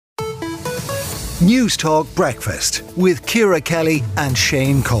News Talk Breakfast with Ciara Kelly and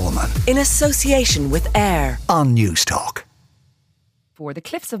Shane Coleman. In association with AIR on News Talk. The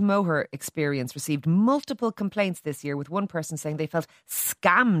Cliffs of Moher Experience received multiple complaints this year, with one person saying they felt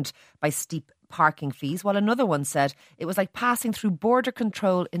scammed by steep parking fees, while another one said it was like passing through border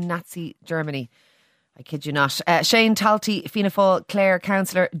control in Nazi Germany. I kid you not. Shane Talty, Fianna Fail Clare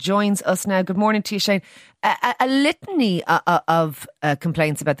Councillor, joins us now. Good morning to you, Shane. A litany of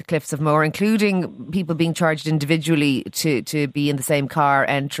complaints about the Cliffs of Moher, including people being charged individually to be in the same car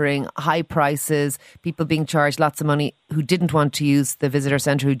entering, high prices, people being charged lots of money who didn't want to use the visitor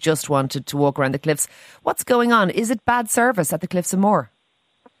centre, who just wanted to walk around the cliffs. What's going on? Is it bad service at the Cliffs of Moher?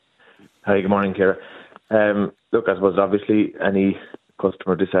 Hi, good morning, Ciara. Look, I suppose obviously any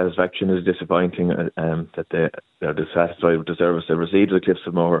customer dissatisfaction is disappointing, that they're dissatisfied with the service they received at the Cliffs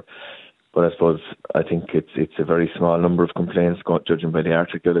of Moher. But I think it's a very small number of complaints, judging by the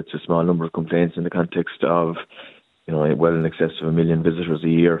article. It's a small number of complaints in the context of, well in excess of 1 million visitors a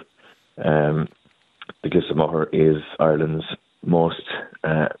year. The Cliffs of Moher is Ireland's most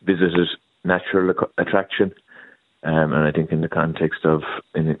visited natural attraction. And I think in the context of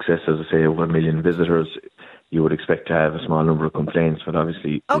in excess, as I say, of 1 million visitors, you would expect to have a small number of complaints, but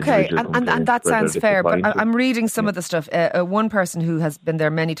obviously... Okay, and that sounds fair, but I'm reading some of the stuff. One person who has been there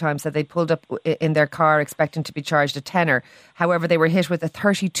many times said they pulled up in their car expecting to be charged a tenner. However, they were hit with a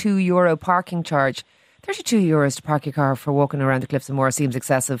 €32 parking charge. €32 to park your car for walking around the Cliffs of Moher seems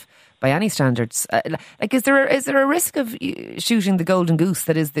excessive by any standards. Is there a risk of shooting the golden goose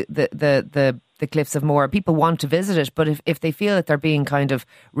that is the Cliffs of Moher? People want to visit it, but if they feel that they're being kind of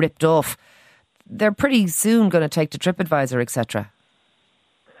ripped off, they're pretty soon going to take to TripAdvisor, etc.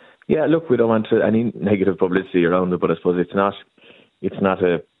 Yeah, look, we don't want any negative publicity around it, but I suppose it's not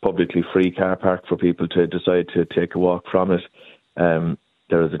a publicly free car park for people to decide to take a walk from it.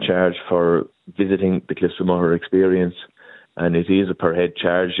 There is a charge for visiting the Cliffs of Moher Experience, and it is a per head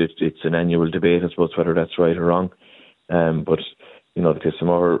charge. It's an annual debate, I suppose, whether that's right or wrong. But the Cliffs of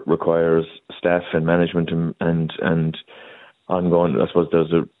Moher requires staff and management and ongoing. I suppose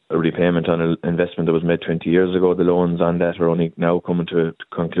there's a repayment on an investment that was made 20 years ago. The loans on that are only now coming to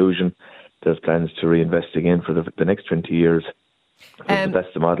a conclusion. There's plans to reinvest again for the next 20 years.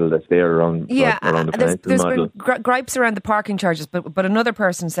 That's the model that's there around the financial model. Been gripes around the parking charges, but another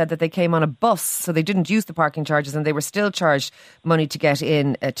person said that they came on a bus, so they didn't use the parking charges, and they were still charged money to get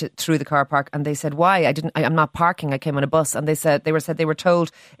in through the car park. And they said, "Why? I'm not parking. I came on a bus." And they were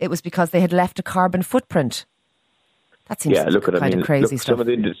told it was because they had left a carbon footprint. That seems crazy stuff.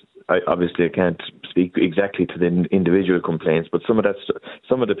 Obviously, I can't speak exactly to the individual complaints, but some of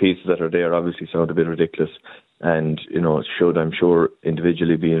the pieces that are there obviously sound a bit ridiculous, and should, I'm sure,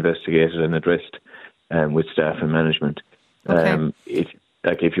 individually be investigated and addressed with staff and management. Okay.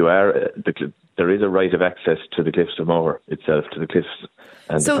 If you are, there is a right of access to the Cliffs of Moher itself, to the cliffs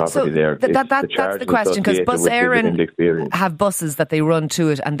and the property there. That's the question, because Bus Éireann have buses that they run to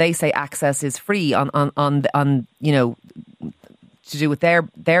it, and they say access is free on to do with their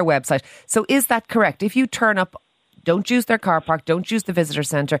website. So is that correct? If you turn up, don't use their car park, don't use the visitor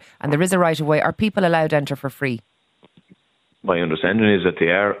centre, and there is a right of way, are people allowed to enter for free? My understanding is that they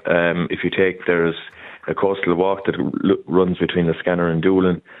are. There's a coastal walk that runs between the Scanner and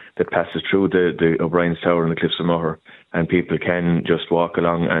Doolin that passes through the O'Brien's Tower and the Cliffs of Moher, and people can just walk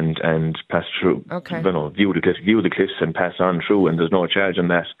along and pass through. Okay. View the cliffs and pass on through, and there's no charge on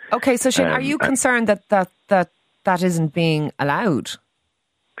that. Okay, so Shane, are you concerned that isn't being allowed?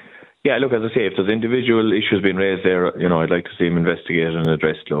 Yeah, look, as I say, if there's individual issues being raised there, I'd like to see them investigated and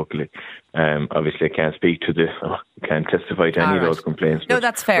addressed locally. Obviously, I can't can't testify to any of those complaints. No,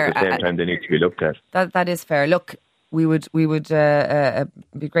 that's fair. At the same time, they need to be looked at. That is fair. Look, we would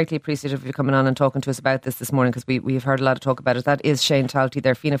be greatly appreciative of you coming on and talking to us about this morning, because we've heard a lot of talk about it. That is Shane Talty,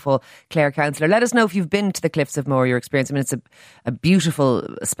 their Fianna Fail Clare Councillor. Let us know if you've been to the Cliffs of Moher, your experience. I mean, it's a beautiful,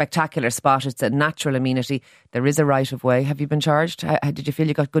 spectacular spot. It's a natural amenity. There is a right of way. Have you been charged? How did you feel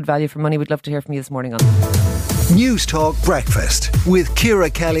you got good value for money? We'd love to hear from you this morning on News Talk Breakfast with Ciara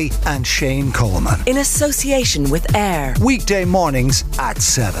Kelly and Shane Coleman. in association with AIR. Weekday mornings at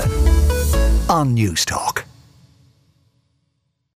 7 on News Talk.